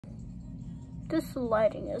This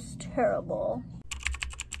lighting is terrible.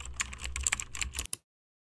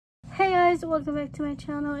 Hey guys, welcome back to my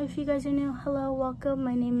channel. If you guys are new, hello, welcome.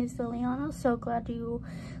 My name is Liliana. So glad you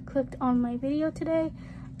clicked on my video today.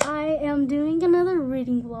 I am doing another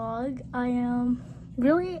reading vlog. I am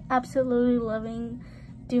really absolutely loving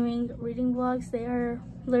doing reading vlogs. They are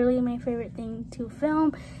literally my favorite thing to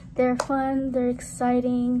film. They're fun, they're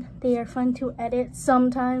exciting, they are fun to edit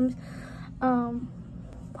sometimes.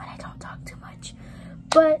 But I don't talk too much.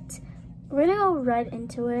 But we're gonna go right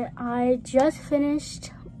into it. I just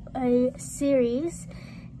finished a series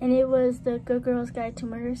and it was the Good Girls Guide to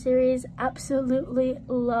Murder series. Absolutely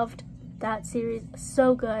loved that series.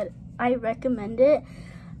 So good. I recommend it.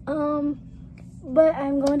 But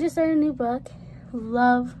I'm going to start a new book.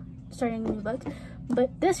 Love starting a new book.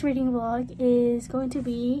 But this reading vlog is going to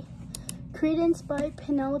be Credence by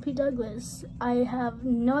Penelope Douglas. I have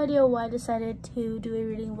no idea why I decided to do a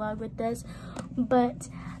reading vlog with this, but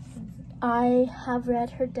I have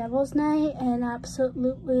read her Devil's Night and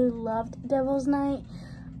absolutely loved Devil's Night.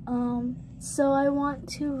 So I want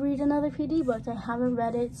to read another PD book. I haven't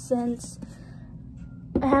read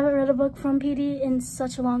a book from PD in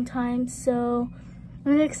such a long time, so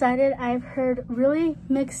I'm really excited. I've heard really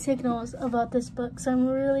mixed signals about this book, so I'm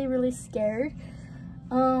really scared.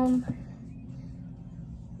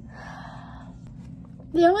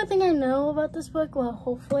 The only thing I know about this book, well,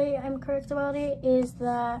 hopefully I'm correct about it, is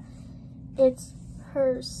that it's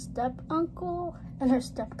her step uncle and her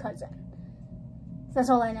step cousin. That's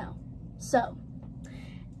all I know. So,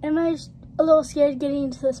 am I a little scared getting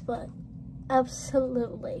into this book?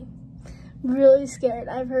 Absolutely. Really scared.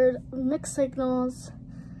 I've heard mixed signals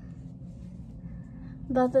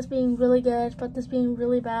about this being really good, about this being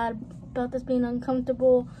really bad, about this being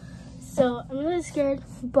uncomfortable. So, I'm really scared,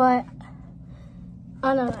 but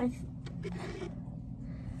I don't know.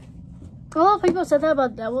 A lot of people said that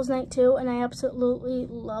about Devil's Night too, and I absolutely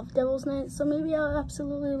love Devil's Night, so maybe I'll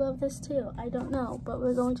absolutely love this too. I don't know, but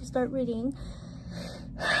we're going to start reading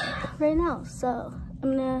right now. So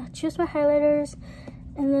I'm gonna choose my highlighters,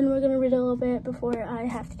 and then we're gonna read a little bit before I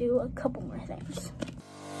have to do a couple more things.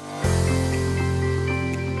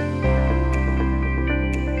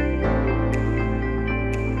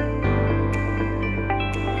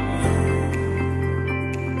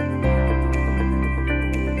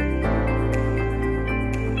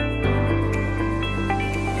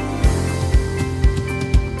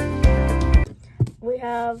 We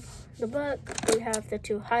have the book, we have the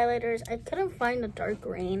two highlighters. I couldn't find the dark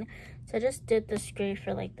green, so I just did this gray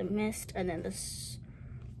for like the mist, and then this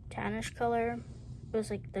tannish color. It was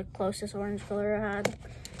like the closest orange color I had.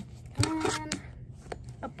 And then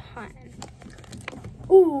a pen.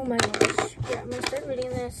 Oh my gosh. Yeah, I'm gonna start reading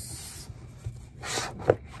this.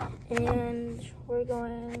 And we're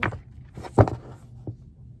going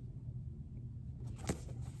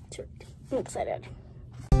to read. I'm excited.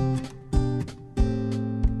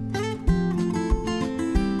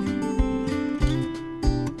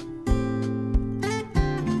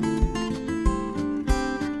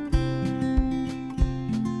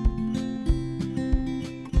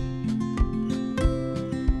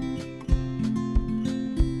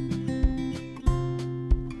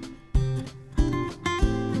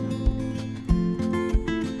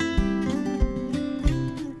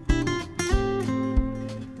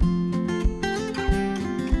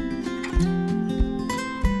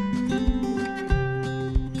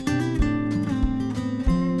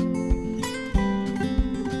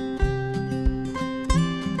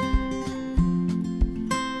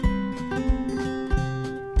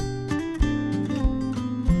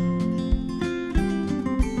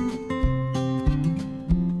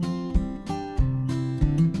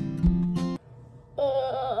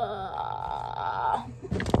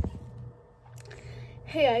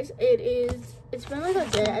 Hey guys, it's been like a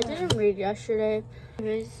day. I didn't read yesterday.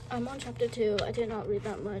 Anyways, I'm on chapter 2. I did not read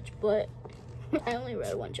that much, but I only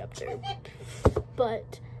read one chapter.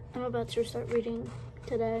 But I'm about to start reading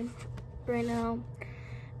today, right now.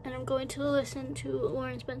 And I'm going to listen to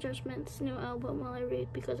Lauren Spencer Smith's new album while I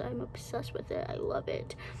read because I'm obsessed with it. I love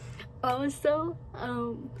it. Also,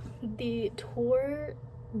 the tour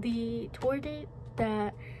date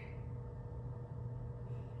that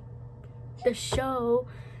the show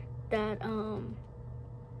that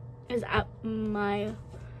is at my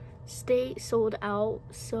state sold out,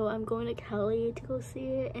 so I'm going to Cali to go see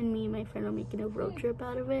it, and me and my friend are making a road trip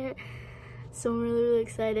out of it. So I'm really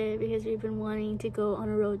excited because we've been wanting to go on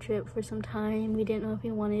a road trip for some time. We didn't know if we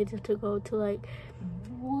wanted to go to like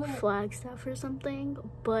Flagstaff or something,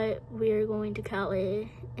 but we're going to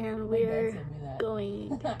Cali and we're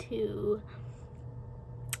going to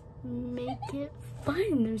make it fun.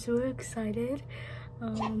 I'm so excited.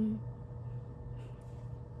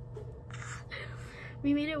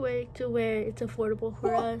 We made it work to where it's affordable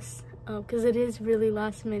for us, because it is really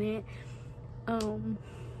last minute, and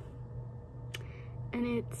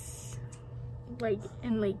it's like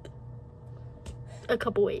in like a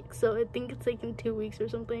couple weeks, so I think it's like in 2 weeks or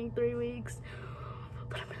something, 3 weeks,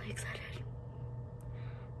 but I'm really excited.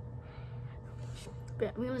 But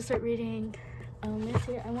yeah, I'm gonna start reading. Let's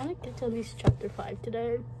see, I want to get to at least chapter 5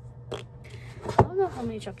 today. I don't know how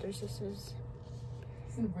many chapters this is.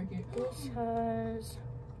 This has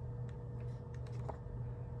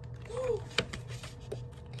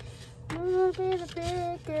I'll be the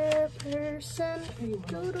bigger person.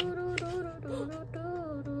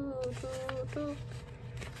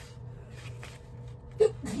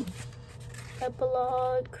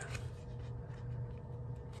 Epilogue.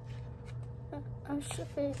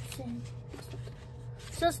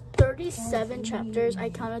 It's just 37 chapters. I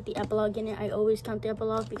counted the epilogue in it. I always count the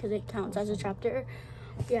epilogue because it counts as a chapter.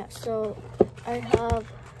 Yeah, so I have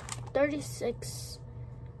 36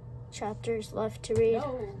 chapters left to read.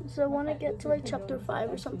 So I want to get to like chapter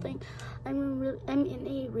 5 or something. I'm in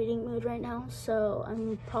a reading mood right now, so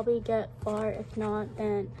I'm probably get far. If not,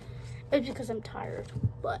 then it's because I'm tired.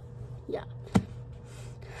 But yeah,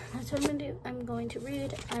 that's what I'm gonna do. I'm going to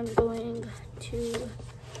read. I'm going to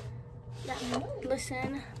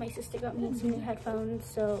listen. My sister got me some new headphones,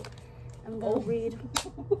 so I'm gonna read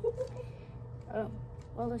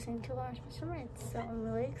while listening to Lawrence Mr. Rights. So I'm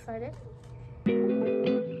really excited.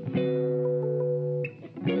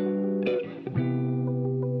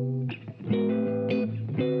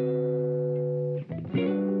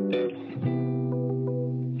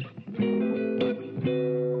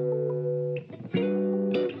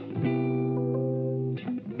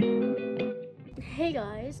 Hey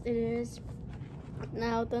guys, it is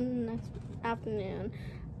now the next afternoon,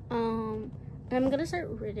 and I'm gonna start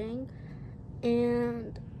reading.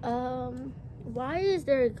 And why is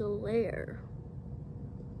there a glare?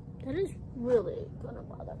 That is really gonna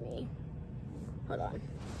bother me. Hold on.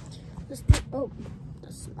 Oh,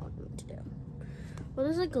 that's not what to do. Well,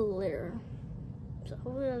 there's a glare, so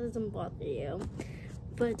hopefully that doesn't bother you.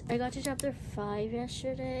 But I got to chapter 5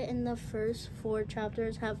 yesterday, and the first 4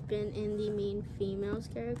 chapters have been in the main female's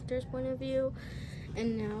character's point of view,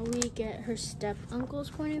 and now we get her step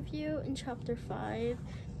uncle's point of view in chapter 5.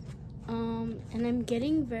 And I'm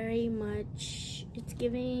getting very much, it's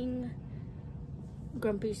giving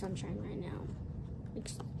Grumpy Sunshine right now.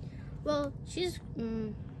 Well, he's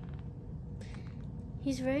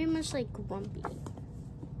very much like Grumpy.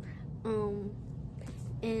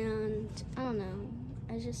 And I don't know,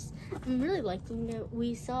 I'm really liking it.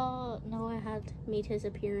 We saw Noah had made his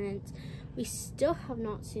appearance. We still have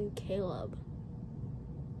not seen Caleb.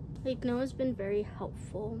 Like, Noah's been very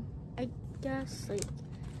helpful, I guess. Like,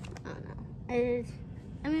 I don't know.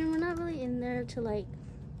 I mean, we're not really in there to like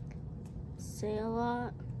say a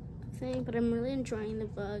lot, I think, but I'm really enjoying the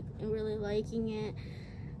book and really liking it.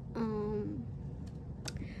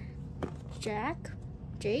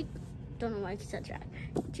 Jake, don't know why I said Jack.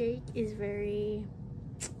 Jake is very,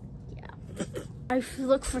 yeah. I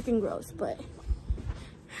look freaking gross, but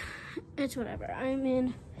it's whatever. I'm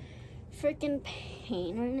in freaking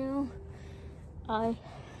pain right now. I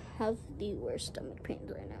have the worst stomach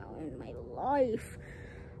pains right now in my life.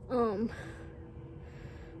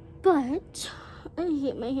 But I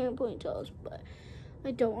hate my hair and ponytails, but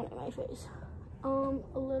I don't want it on my face. A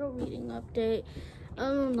little reading update. I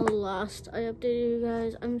don't know, the last I updated you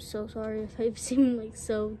guys. I'm so sorry if I've seemed like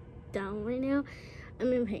so down right now.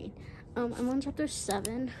 I'm in pain. I'm on chapter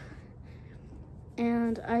 7,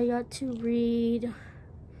 and I got to read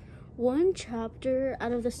 1 chapter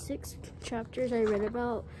out of the 6 chapters I read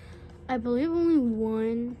about. I believe only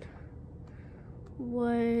 1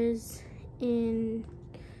 was in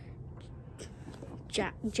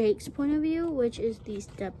Jake's point of view, which is the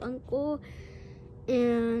step uncle,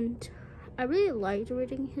 and I really liked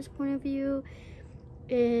reading his point of view.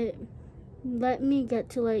 It let me get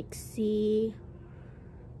to like see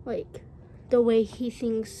like the way he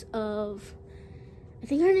thinks of, I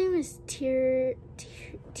think her name is Tiernan.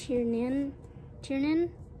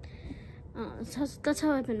 That's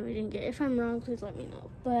how I've been reading it. If I'm wrong, please let me know.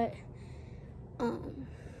 But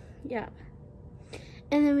yeah.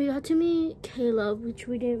 And then we got to meet Caleb, which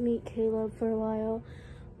we didn't meet Caleb for a while.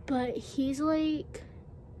 But he's like,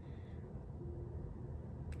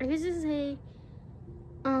 I guess to say,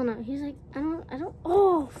 I don't know. He's like, I don't.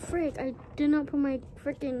 Oh, frick! I did not put my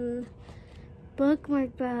freaking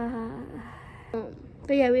bookmark back.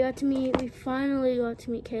 But yeah, we finally got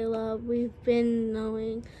to meet Caleb. We've been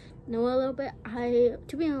knowing Noah a little bit.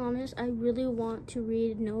 To be honest, I really want to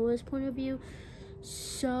read Noah's point of view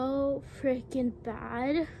so freaking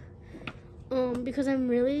bad. Because I'm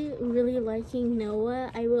really liking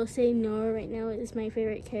Noah. I will say Noah right now is my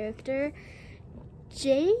favorite character.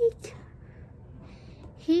 Jake,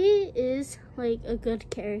 he is like a good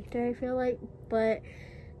character, I feel like, but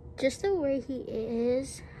just the way he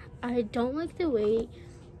is, I don't like the way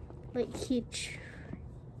like he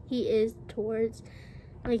is towards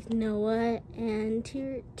like Noah and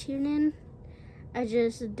Tiernan. I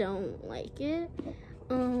just don't like it.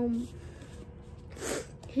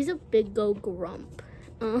 He's a big old grump.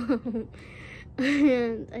 And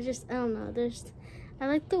I don't know, I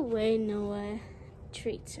like the way Noah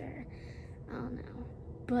treats her. I don't know.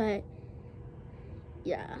 But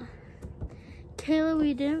yeah. Caleb,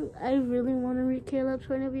 I really want to read Caleb's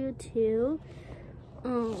point of view too.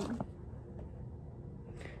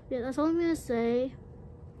 Yeah, that's all I'm gonna say.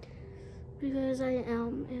 Because I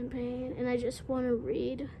am in pain and I just want to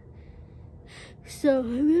read. So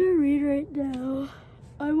I'm gonna read right now.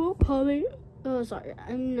 I won't probably,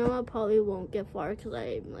 I know I probably won't get far because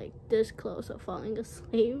I'm like this close to falling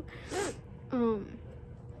asleep.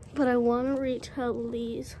 But I want to read to at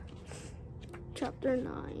least chapter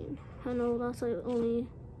 9. I know that's like only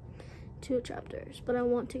 2 chapters, but I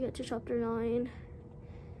want to get to chapter 9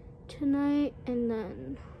 tonight, and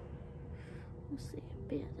then let's see.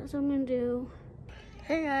 But yeah, that's what I'm gonna do.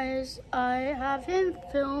 Hey guys, I haven't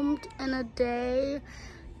filmed in a day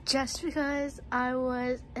just because I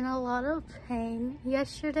was in a lot of pain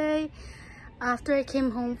yesterday after I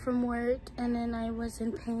came home from work, and then I was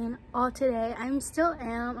in pain all today. I still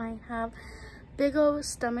am. I have big old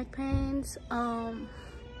stomach pains.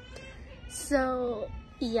 So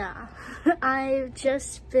yeah, I've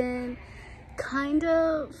just been kind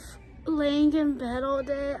of laying in bed all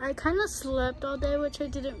day. I kind of slept all day, which I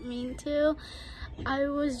didn't mean to. I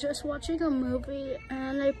was just watching a movie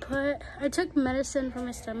and I took medicine for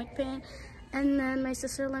my stomach pain, and then my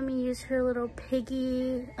sister let me use her little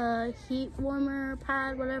piggy heat warmer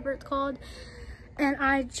pad, whatever it's called, and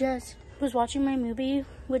I just was watching my movie,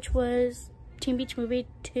 which was Teen Beach Movie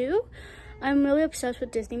 2. I'm really obsessed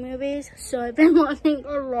with Disney movies, so I've been watching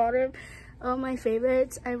a lot of my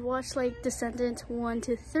favorites. I've watched like Descendants 1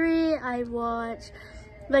 to 3. I watched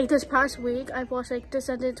like this past week, I've watched like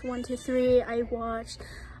Descendants 1 to 3. I watched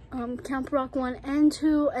Camp Rock 1 and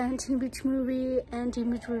 2, and Teen Beach Movie and Teen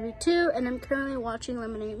Beach Movie 2, and I'm currently watching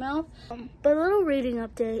Lemonade Mouth. But a little reading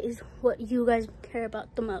update is what you guys care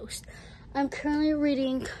about the most. I'm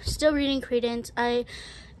currently still reading Credence. I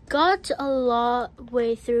got a lot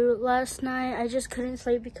way through last night. I just couldn't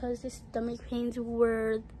sleep because the stomach pains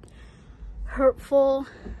were hurtful,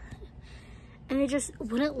 and it just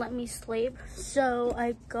wouldn't let me sleep. So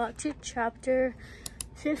I got to chapter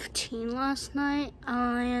 15 last night,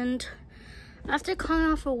 and after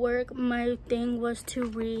coming off of work, my thing was to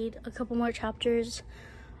read a couple more chapters.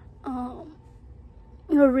 I'll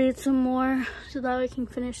read some more so that I can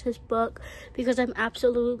finish this book because I'm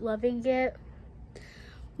absolutely loving it.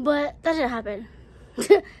 But that didn't happen.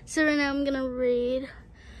 So right now I'm gonna read.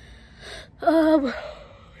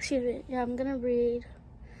 Excuse me. Yeah, I'm gonna read.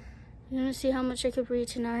 I'm gonna see how much I could read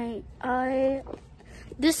tonight.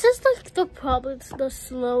 This is like probably the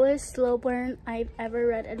slowest slow burn I've ever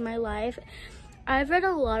read in my life. I've read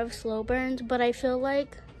a lot of slow burns, but I feel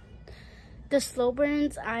like the slow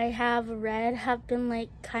burns I have read have been like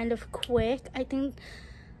kind of quick. I think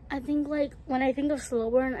like when I think of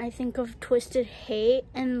slow burn, I think of Twisted Hate,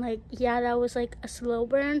 and like yeah, that was like a slow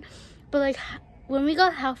burn, but like when we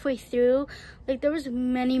got halfway through, like there was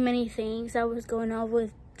many things that was going on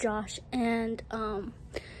with Josh and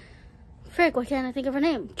frick, why can't I think of her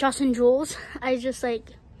name? Josh and Jules. I just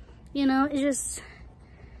like, you know, it just,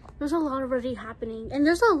 there's a lot already happening, and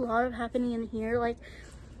there's a lot of happening in here. Like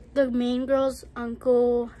the main girl's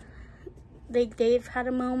uncle, like they've had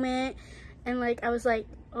a moment, and like I was like,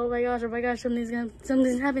 oh my gosh, something's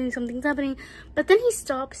happening, but then he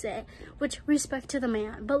stops it, which respect to the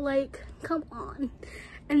man, but like, come on.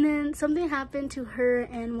 And then something happened to her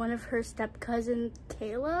and one of her step cousins,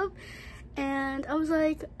 Caleb, and I was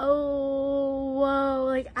like, oh, whoa,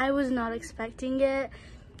 like I was not expecting it.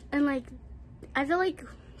 And like, I feel like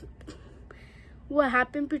what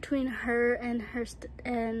happened between her and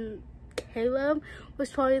Caleb was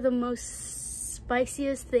probably the most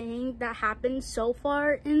spiciest thing that happened so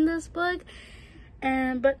far in this book.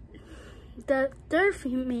 And but the third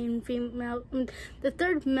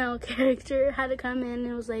male character had to come in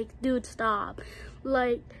and was like, dude, stop.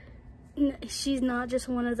 Like, she's not just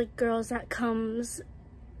one of the girls that comes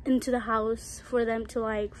into the house for them to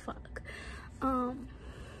like fuck.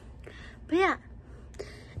 But yeah,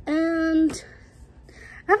 and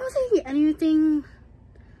I don't think anything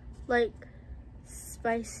like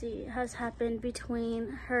spicy has happened between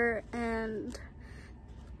her and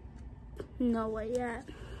Noah yet.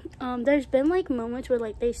 There's been like moments where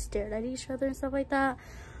like they stared at each other and stuff like that,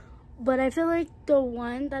 but I feel like the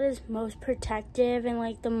one that is most protective and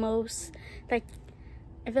like the most like,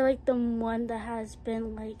 I feel like the one that has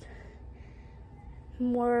been like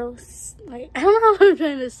more like, I don't know what I'm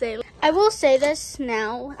trying to say. I will say this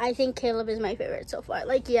now, I think Caleb is my favorite so far.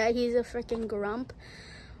 Like, yeah, he's a freaking grump,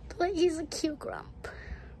 but like he's a cute grump.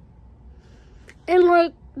 And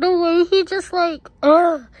like the way he just like,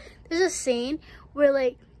 there's a scene where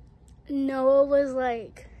like Noah was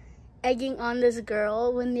like egging on this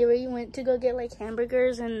girl when they went to go get like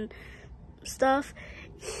hamburgers and stuff.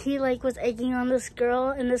 He like was egging on this girl,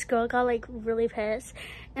 and this girl got like really pissed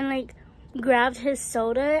and like grabbed his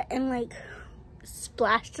soda and like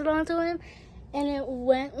splashed it onto him, and it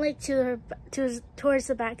went like towards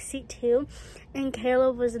the back seat too, and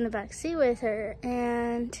Caleb was in the back seat with her,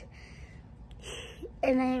 and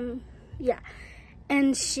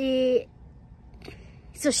she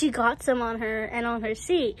got some on her and on her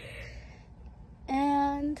seat,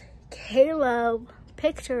 and Caleb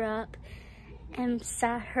picked her up and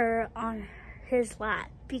sat her on his lap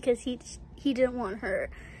because he didn't want her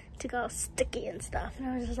to go sticky and stuff. And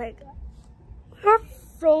I was just like, that's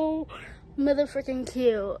so motherfucking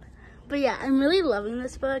cute. But yeah, I'm really loving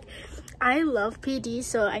this book. I love PD,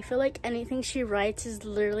 so I feel like anything she writes is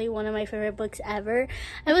literally one of my favorite books ever.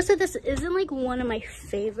 I would say this isn't like one of my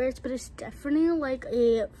favorites, but it's definitely like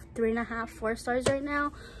a 3.5, 4 stars right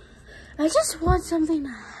now. I just want something to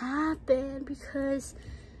happen because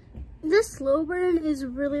this slow burn is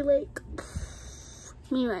really like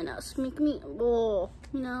me right now. It's making me, you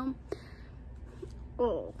know?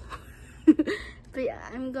 But yeah,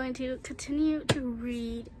 I'm going to continue to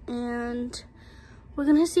read, and we're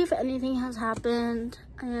gonna see if anything has happened,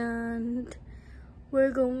 and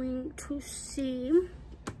we're going to see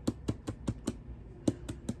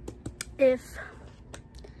if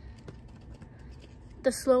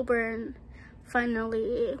the slow burn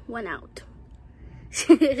finally went out.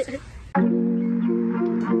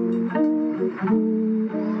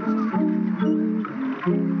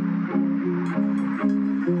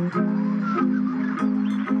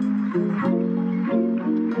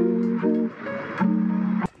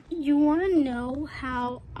 You want to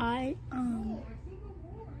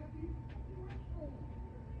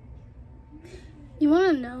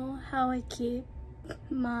know how I keep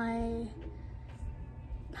my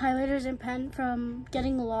highlighters and pen from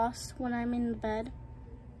getting lost when I'm in the bed?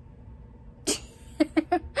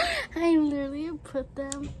 I literally put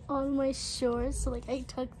them on my shorts, so like I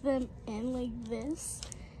tuck them in like this.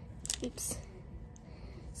 Oops.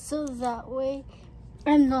 So that way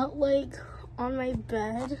I'm not like on my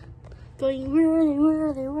bed going, where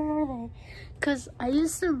are they? Because I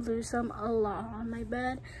used to lose them a lot on my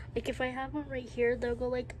bed. Like if I have one right here, they'll go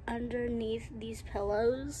like underneath these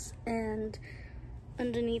pillows and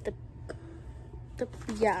underneath the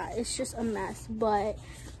yeah, it's just a mess. But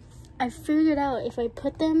I figured out if I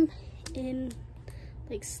put them in,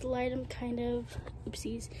 like slide them kind of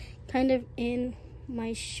in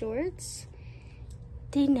my shorts,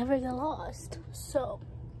 they never get lost. So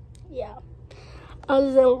yeah,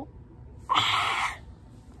 although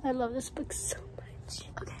I love this book so much.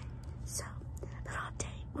 Okay, so little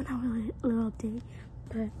update. Well, not really a little update,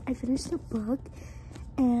 but I finished the book,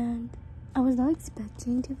 and I was not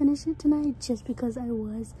expecting to finish it tonight just because I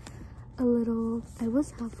was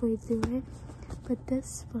halfway through it, but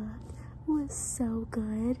this book was so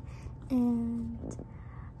good. And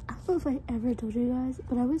I don't know if I ever told you guys,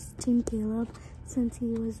 but I was Team Caleb since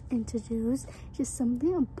he was introduced. Just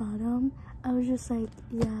something about him, I was just like,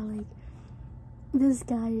 yeah, like this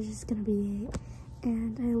guy is just gonna be it.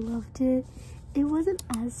 And I loved it. It wasn't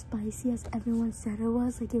as spicy as everyone said it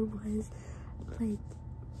was. Like, it was like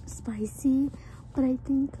spicy, but I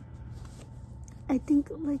think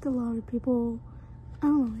like a lot of people, I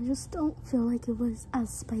don't know, I just don't feel like it was as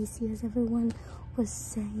spicy as everyone was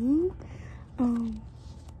saying.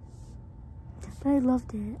 But I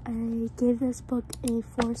loved it. I gave this book a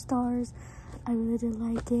 4 stars. I really did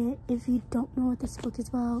like it. If you don't know what this book is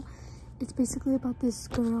about, it's basically about this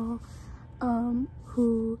girl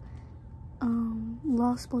who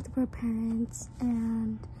lost both of her parents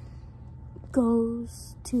and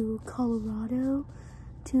goes to Colorado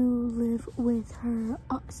to live with her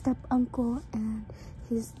step uncle and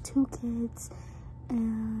his 2 kids,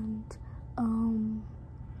 and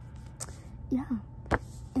yeah,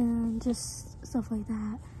 and just stuff like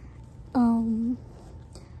that.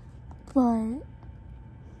 But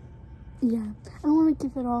yeah, I don't want to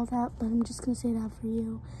give it all that, but I'm just gonna say that for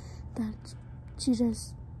you, that she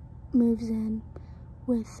just moves in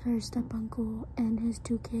with her step uncle and his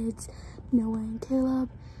 2 kids, Noah and Caleb.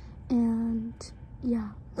 And yeah,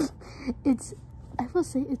 I will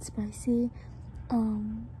say it's spicy,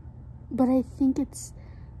 but I think I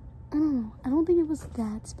don't know, I don't think it was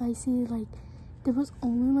that spicy. Like, there was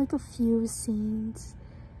only like a few scenes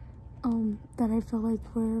that I felt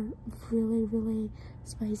like were really, really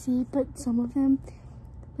spicy, but some of them,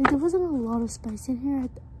 like, there wasn't a lot of spice in here.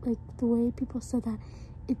 Like, the way people said that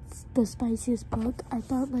it's the spiciest book, I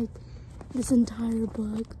thought like this entire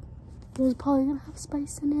book was probably gonna have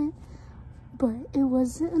spice in it, but it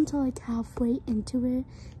wasn't until like halfway into it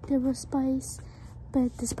there was spice.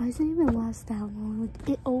 But the spice didn't even last that long. Like,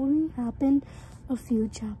 it only happened a few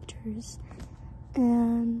chapters,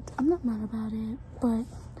 and I'm not mad about it, but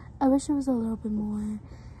I wish it was a little bit more.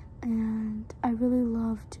 And I really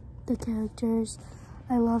loved the characters.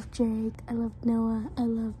 I loved Jake, I loved Noah, I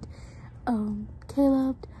loved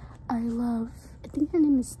Caleb, I think her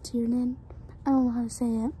name is Tiernan, I don't know how to say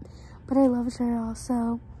it, but I loved her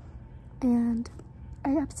also. And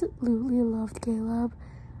I absolutely loved Caleb.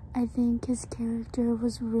 I think his character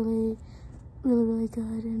was really, really, really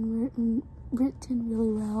good and written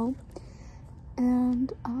really well.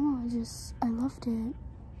 And I don't know, I loved it.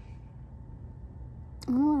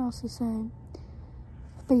 I don't know what else to say.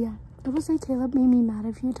 But yeah, I would say Caleb made me mad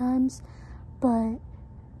a few times, but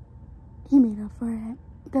he made up for it.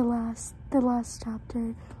 The last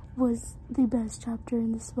chapter was the best chapter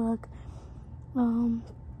in this book.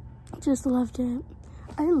 Just loved it.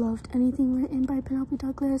 I loved anything written by Penelope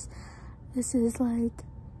Douglas. This is like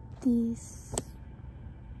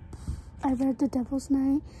I read The Devil's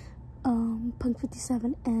Night, Punk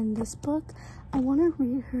 57, and this book. I want to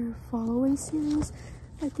read her Follow-Away series.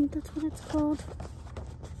 I think that's what it's called.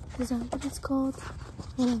 Is that what it's called?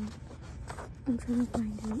 Hold on. I'm trying to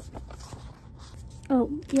find it.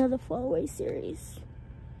 Oh, yeah, the Follow-Away series.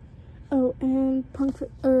 Oh, and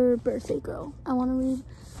Birthday Girl. I want to read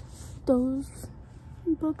those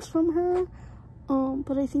books from her.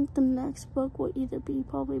 But I think the next book will either be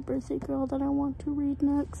probably Birthday Girl that I want to read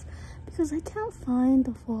next, because I can't find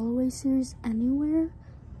the Follow-Away series anywhere.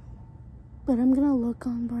 But I'm gonna look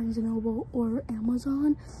on Barnes & Noble or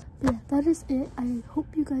Amazon. But yeah, that is it. I hope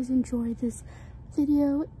you guys enjoyed this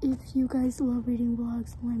video. If you guys love reading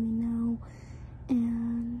vlogs, let me know.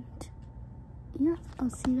 And yeah, I'll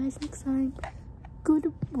see you guys next time.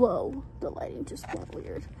 Whoa, the lighting just went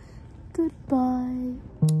weird.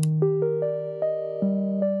 Goodbye.